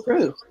social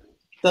proof.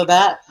 So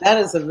that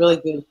is a really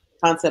good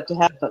concept to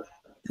have. But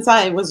since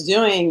I was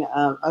doing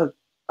a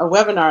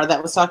webinar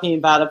that was talking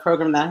about a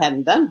program that I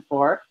hadn't done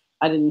before,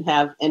 I didn't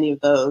have any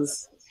of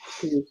those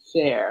to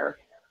share.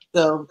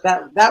 So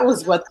that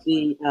was what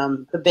the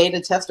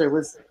beta tester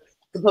was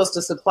supposed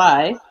to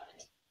supply.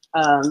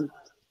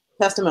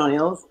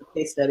 Testimonials,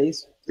 case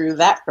studies through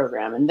that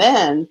program. And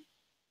then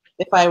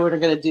if I were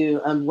going to do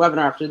a webinar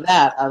after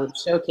that, I would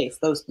showcase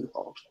those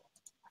people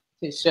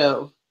to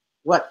show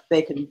what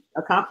they can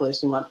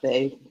accomplish and what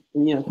they,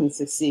 you know, can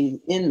succeed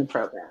in the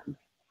program.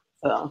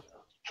 So,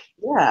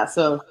 yeah.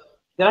 So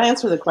did I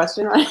answer the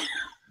question right?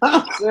 I'm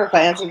not sure if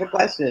I answered the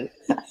question.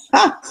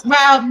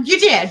 Well, you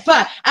did,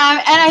 but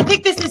and I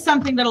think this is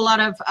something that a lot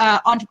of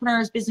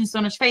entrepreneurs, business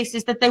owners face,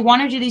 is that they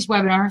want to do these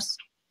webinars.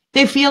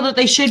 They feel that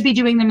they should be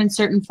doing them in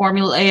certain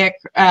formulaic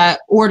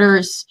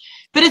orders,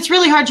 but it's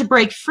really hard to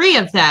break free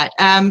of that.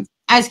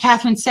 As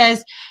Catherine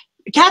says,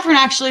 Catherine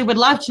actually would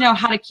love to know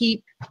how to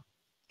keep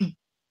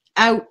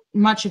out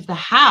much of the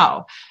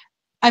how.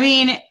 I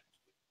mean,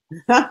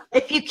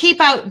 if you keep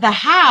out the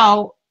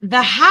how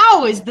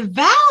is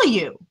the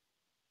value.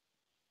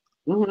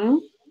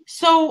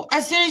 So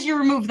as soon as you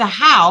remove the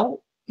how,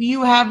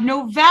 you have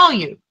no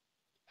value.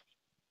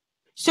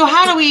 So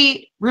how do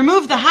we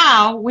remove the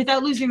how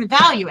without losing the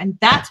value? And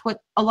that's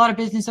what a lot of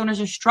business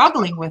owners are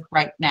struggling with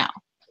right now.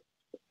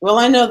 Well,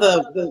 I know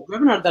the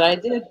webinar that I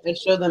did, I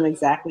showed them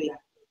exactly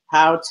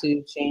how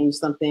to change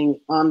something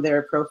on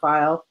their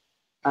profile,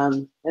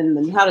 and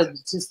then how to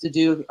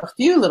do a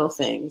few little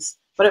things.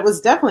 but it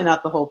was definitely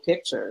not the whole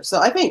picture. So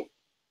I think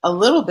a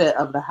little bit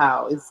of the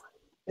how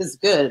is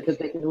good that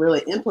they can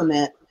really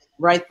implement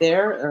right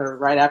there or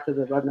right after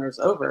the webinar is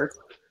over.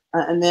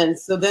 And then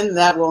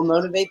that will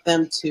motivate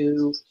them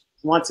to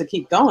want to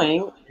keep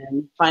going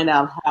and find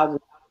out how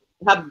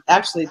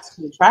actually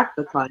to attract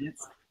the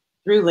clients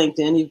through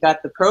LinkedIn. You've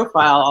got the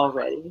profile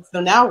already.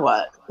 So now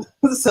what?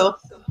 So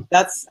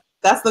that's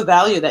the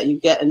value that you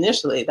get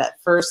initially,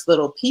 that first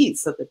little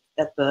piece at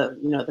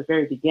the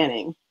very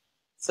beginning.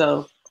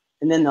 So,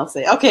 and then they'll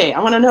say, okay, I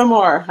want to know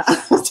more.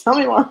 Tell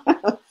me more.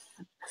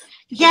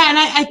 Yeah, and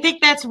I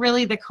think that's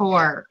really the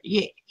core.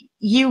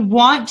 You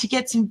want to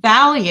get some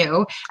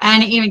value,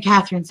 and even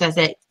Catherine says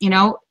it.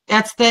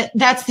 That's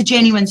the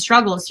genuine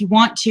struggles. You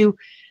want to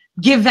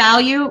give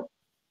value,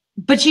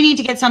 but you need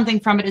to get something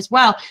from it as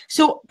well.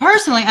 So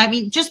personally, I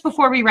mean, just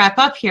before we wrap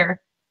up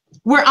here,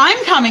 where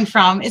I'm coming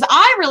from is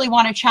I really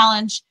want to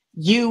challenge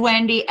you,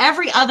 Wendi,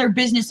 every other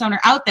business owner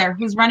out there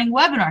who's running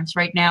webinars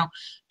right now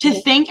to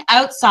think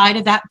outside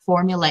of that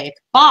formulaic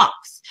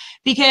box,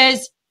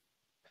 because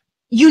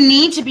you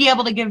need to be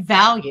able to give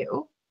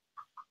value.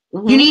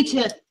 You need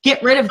to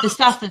get rid of the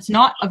stuff that's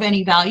not of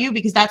any value,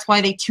 because that's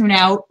why they tune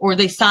out or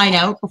they sign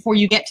out before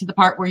you get to the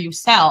part where you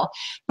sell.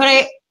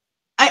 But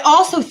I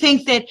also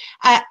think that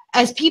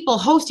as people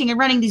hosting and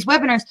running these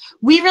webinars,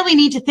 we really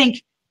need to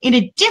think in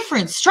a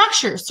different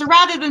structure. So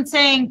rather than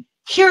saying,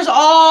 here's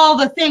all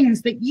the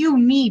things that you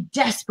need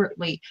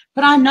desperately,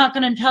 but I'm not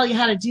going to tell you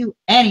how to do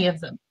any of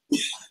them.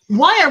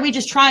 Why are we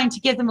just trying to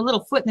give them a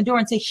little foot in the door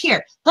and say,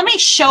 here, let me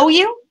show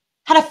you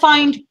how to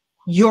find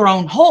your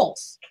own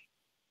holes.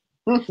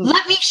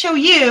 Let me show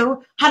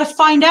you how to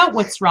find out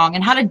what's wrong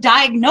and how to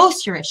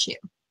diagnose your issue.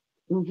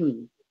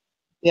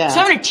 Yeah. So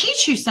I'm going to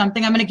teach you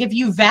something. I'm going to give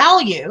you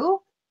value.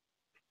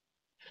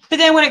 But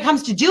then when it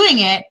comes to doing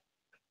it,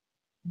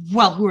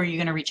 well, who are you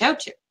going to reach out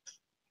to?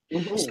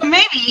 So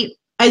maybe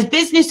as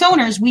business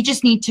owners, we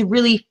just need to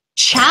really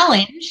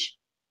challenge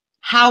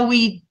how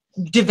we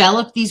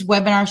develop these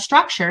webinar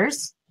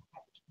structures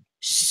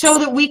so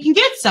that we can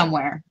get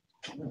somewhere.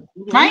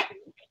 Right?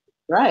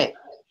 Right.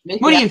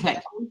 What do you think?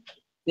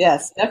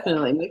 Yes,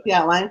 definitely. Make the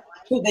outline.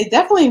 They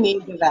definitely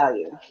need the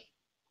value,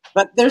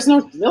 but there's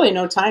really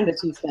no time to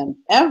teach them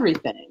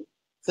everything.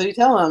 So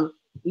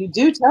you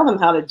do tell them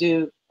how to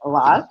do a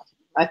lot.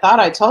 I thought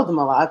I told them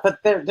a lot, but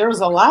there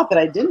was a lot that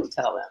I didn't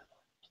tell them.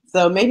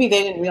 So maybe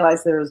they didn't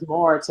realize there was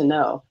more to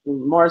know,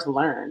 more to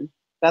learn.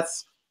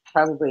 That's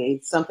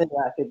probably something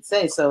that I could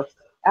say. So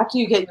after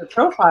you get your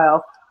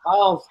profile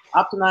all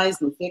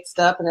optimized and fixed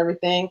up and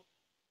everything,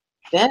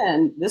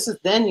 then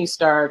you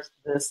start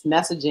this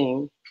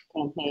messaging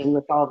campaign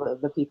with all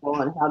the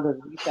people and how to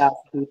reach out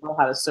to people,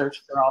 how to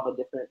search for all the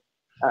different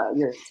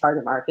your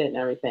target market and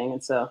everything.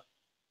 And so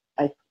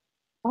I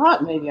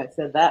thought maybe I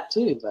said that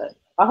too, but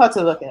I'll have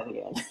to look at it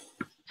again.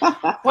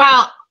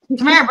 Well,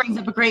 Tamara brings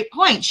up a great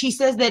point. She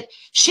says that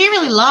she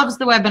really loves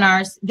the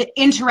webinars that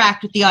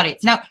interact with the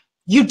audience. Now,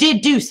 you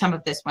did do some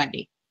of this,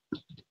 Wendi.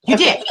 You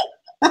did.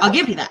 I'll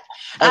give you that.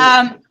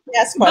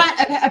 Yes, but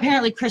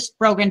apparently Chris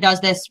Brogan does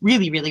this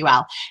really, really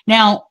well.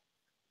 Now,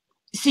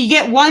 so you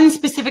get one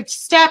specific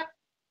step,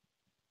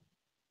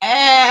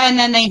 and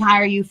then they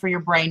hire you for your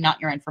brain, not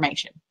your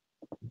information.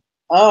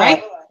 Oh,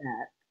 right?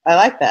 I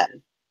like that.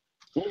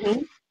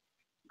 And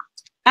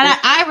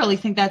I really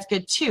think that's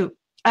good too.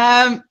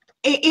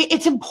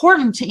 It's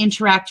important to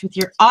interact with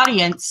your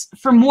audience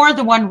for more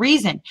than one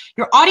reason.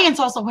 Your audience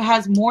also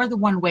has more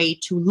than one way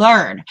to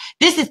learn.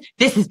 This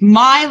is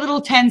my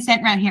little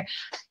 10-cent round here.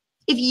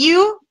 If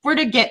you were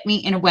to get me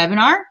in a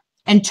webinar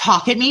and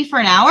talk at me for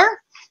an hour,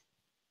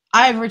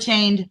 I've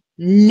retained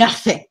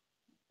nothing.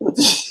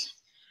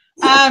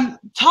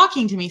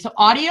 Talking to me. So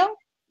audio,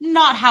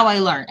 not how I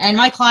learn. And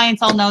my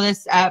clients all know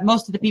this.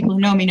 Most of the people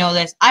who know me know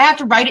this. I have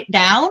to write it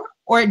down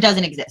or it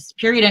doesn't exist.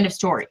 Period. End of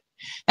story.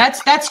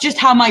 That's just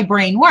how my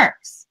brain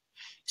works.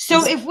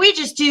 So if we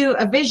just do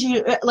a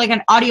visual, like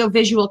an audio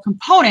visual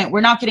component,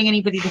 we're not getting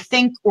anybody to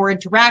think or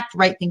interact,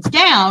 write things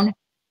down.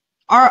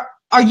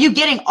 Are you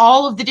getting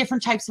all of the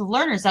different types of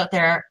learners out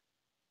there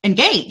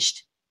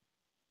engaged?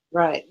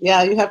 Right.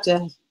 Yeah, you have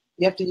to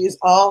use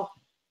all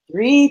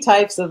 3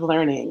 types of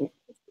learning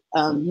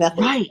methods.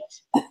 Right.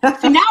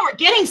 So now we're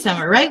getting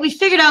somewhere, right? We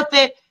figured out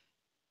that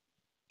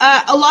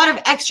a lot of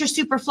extra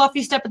super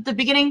fluffy stuff at the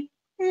beginning,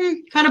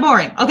 kind of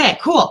boring. Okay,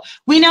 cool.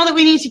 We know that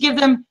we need to give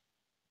them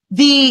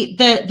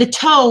the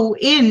toe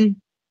in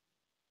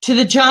to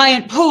the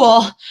giant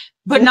pool,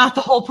 but not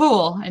the whole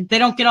pool, and they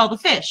don't get all the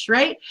fish,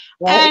 right?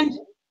 And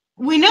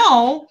we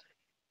know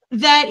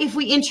that if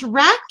we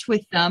interact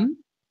with them,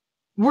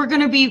 they're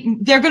going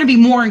to be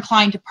more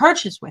inclined to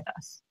purchase with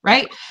us,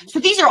 right? So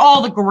these are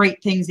all the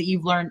great things that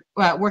you've learned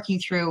working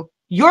through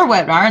your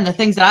webinar, and the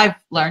things that I've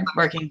learned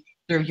working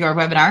through your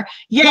webinar.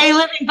 Yay,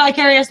 living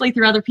vicariously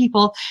through other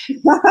people.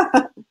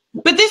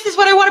 But this is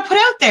what I want to put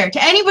out there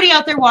to anybody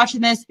out there watching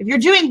this. If you're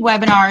doing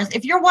webinars,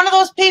 if you're one of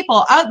those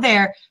people out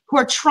there who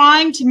are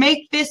trying to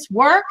make this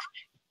work,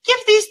 give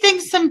these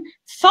things some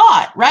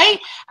thought, right?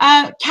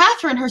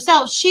 Catherine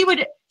herself, she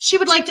would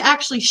like to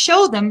actually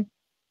show them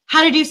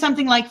how to do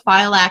something like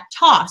file act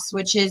toss,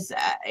 which is,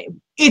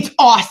 it's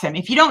awesome.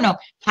 If you don't know,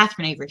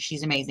 Catherine Avery,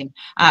 she's amazing.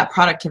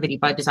 Productivity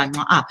by design.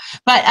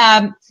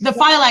 But the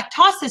file act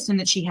toss system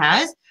that she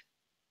has,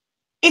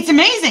 it's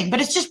amazing, but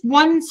it's just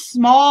one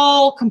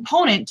small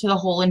component to the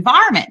whole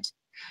environment.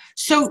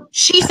 So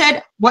she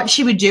said what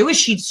she would do is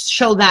she'd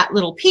show that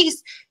little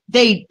piece.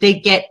 They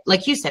get,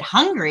 like you said,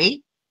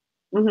 hungry.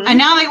 Mm-hmm. And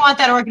now they want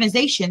that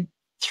organization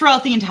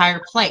throughout the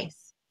entire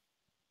place.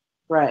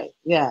 Right.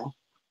 Yeah.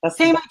 That's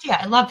same idea.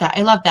 I love that.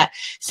 I love that.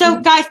 So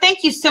guys,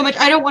 thank you so much.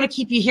 I don't want to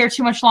keep you here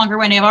too much longer,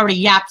 Wendi. I've already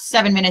yapped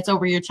 7 minutes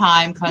over your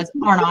time because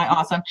aren't I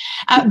awesome?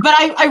 But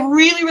I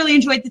really, really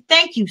enjoyed it.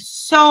 Thank you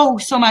so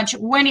much.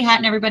 Wendi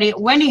Hatton, everybody at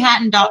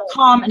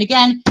wendyhatton.com. And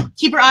again,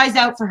 keep your eyes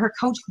out for her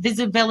Coach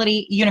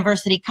Visibility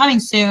University coming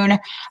soon.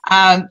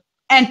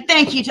 And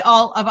thank you to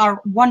all of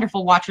our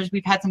wonderful watchers.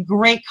 We've had some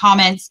great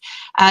comments.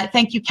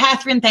 Thank you,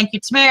 Catherine. Thank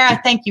you,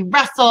 Tamara. Thank you,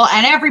 Russell,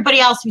 and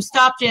everybody else who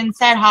stopped in and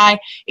said hi.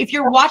 If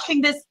you're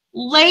watching this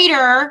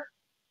later,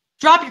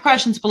 drop your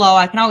questions below.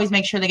 I can always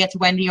make sure they get to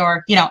Wendi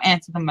or,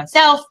 answer them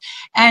myself.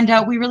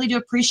 And we really do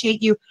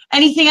appreciate you.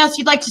 Anything else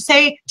you'd like to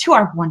say to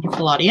our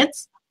wonderful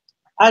audience?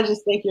 I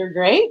just think you're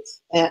great.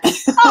 And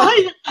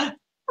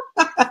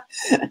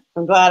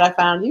I'm glad I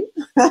found you.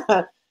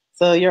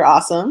 So you're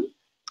awesome.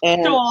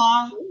 And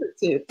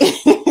too.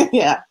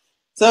 Yeah.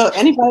 So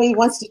anybody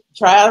wants to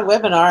try out a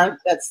webinar,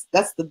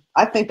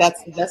 I think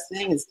that's the best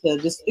thing, is to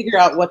just figure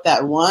out what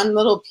that one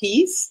little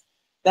piece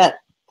that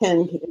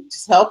can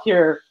just help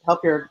your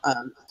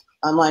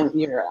online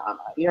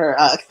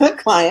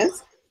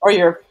clients or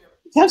your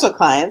potential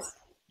clients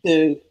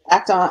to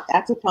act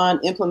upon,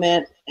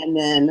 implement, and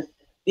then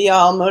be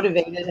all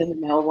motivated,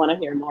 and they'll want to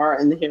hear more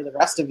and hear the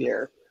rest of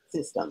your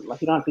system.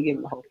 Like, you don't have to give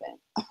them the whole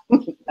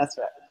thing. That's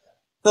right.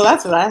 So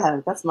that's what I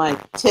have. That's my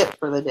tip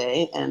for the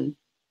day, and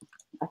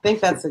I think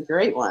that's a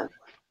great one.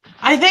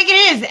 I think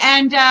it is,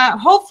 and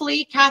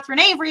hopefully Catherine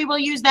Avery will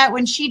use that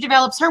when she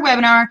develops her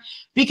webinar,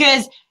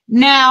 because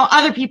now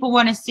other people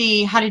want to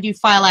see how to do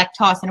file act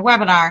toss in a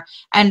webinar,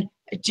 and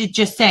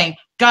just saying,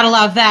 gotta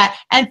love that.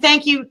 And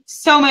thank you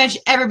so much,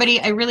 everybody.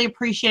 I really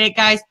appreciate it,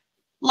 guys.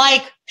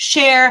 Like,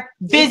 share,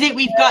 visit.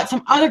 We've got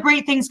some other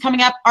great things coming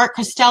up. Art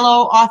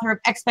Costello, author of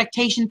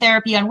Expectation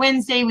Therapy, on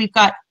Wednesday. We've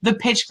got the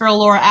Pitch Girl,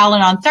 Laura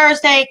Allen, on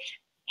Thursday.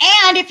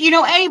 And if you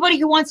know anybody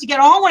who wants to get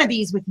on one of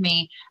these with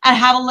me and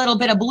have a little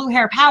bit of blue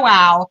hair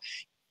powwow,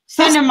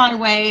 send them my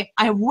way.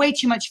 I have way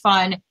too much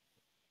fun.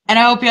 And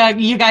I hope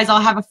you guys all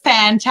have a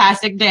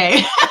fantastic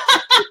day.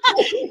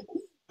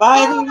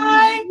 Bye.